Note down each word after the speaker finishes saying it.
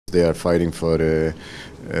They are fighting for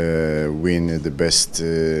win the best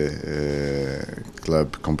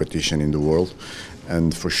club competition in the world,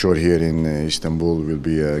 and for sure here in Istanbul will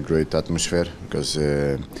be a great atmosphere because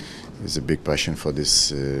there's a big passion for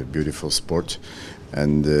this beautiful sport.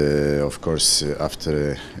 And of course,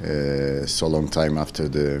 after so long time after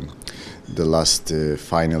the last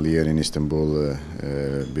final year in Istanbul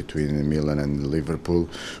between Milan and Liverpool,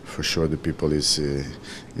 for sure the people is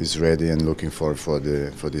ready and looking forward for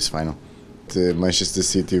this final. Manchester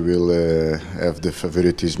City will have the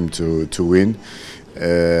favoritism to win,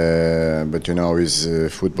 but you know, is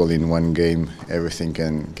football in one game, everything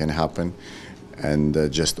can happen.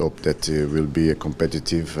 And just hope that it will be a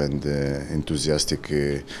competitive and enthusiastic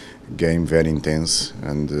game, very intense.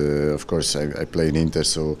 And of course, I play in Inter,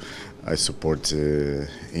 so I support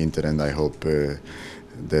Inter, and I hope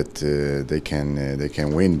that they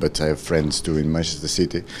can win. But I have friends too in Manchester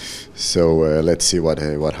City, so let's see what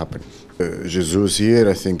happens. Jesus here,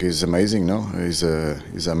 I think, is amazing. No, he's an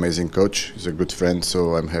amazing coach. He's a good friend,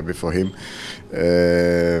 so I'm happy for him.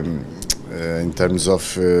 In terms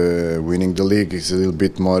of winning the league, it's a little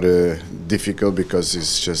bit more difficult because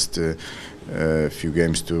it's just a few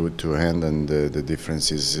games to hand, and the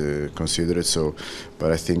difference is considered. So,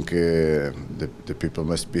 but I think the people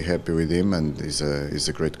must be happy with him, and he's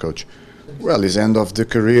a great coach. Well, his end of the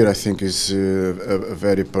career, I think, is a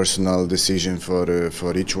very personal decision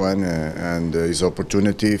for each one, and his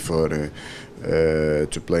opportunity for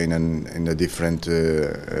to play in a different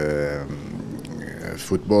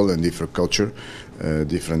football and different culture,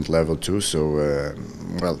 different level too. So,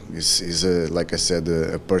 well, it's like I said,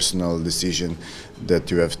 a personal decision that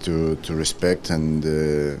you have to respect, and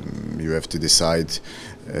you have to decide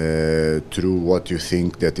through what you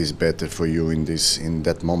think that is better for you in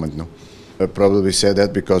that moment. No. I probably said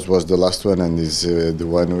that because it was the last one and is the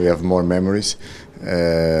one we have more memories.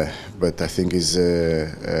 But I think it's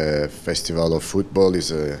a festival of football.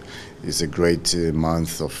 Is a great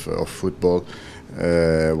month of football.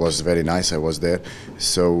 It was very nice. I was there,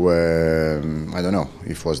 so I don't know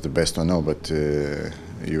if it was the best or no. But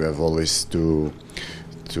you have always to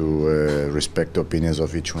respect the opinions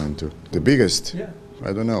of each one too. The biggest, yeah.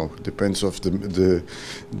 I don't know. Depends of the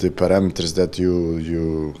parameters that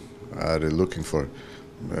you are looking for.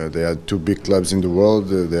 They are two big clubs in the world.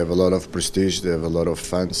 They have a lot of prestige. They have a lot of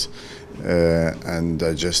fans, and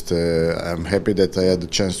I'm happy that I had the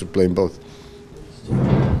chance to play in both.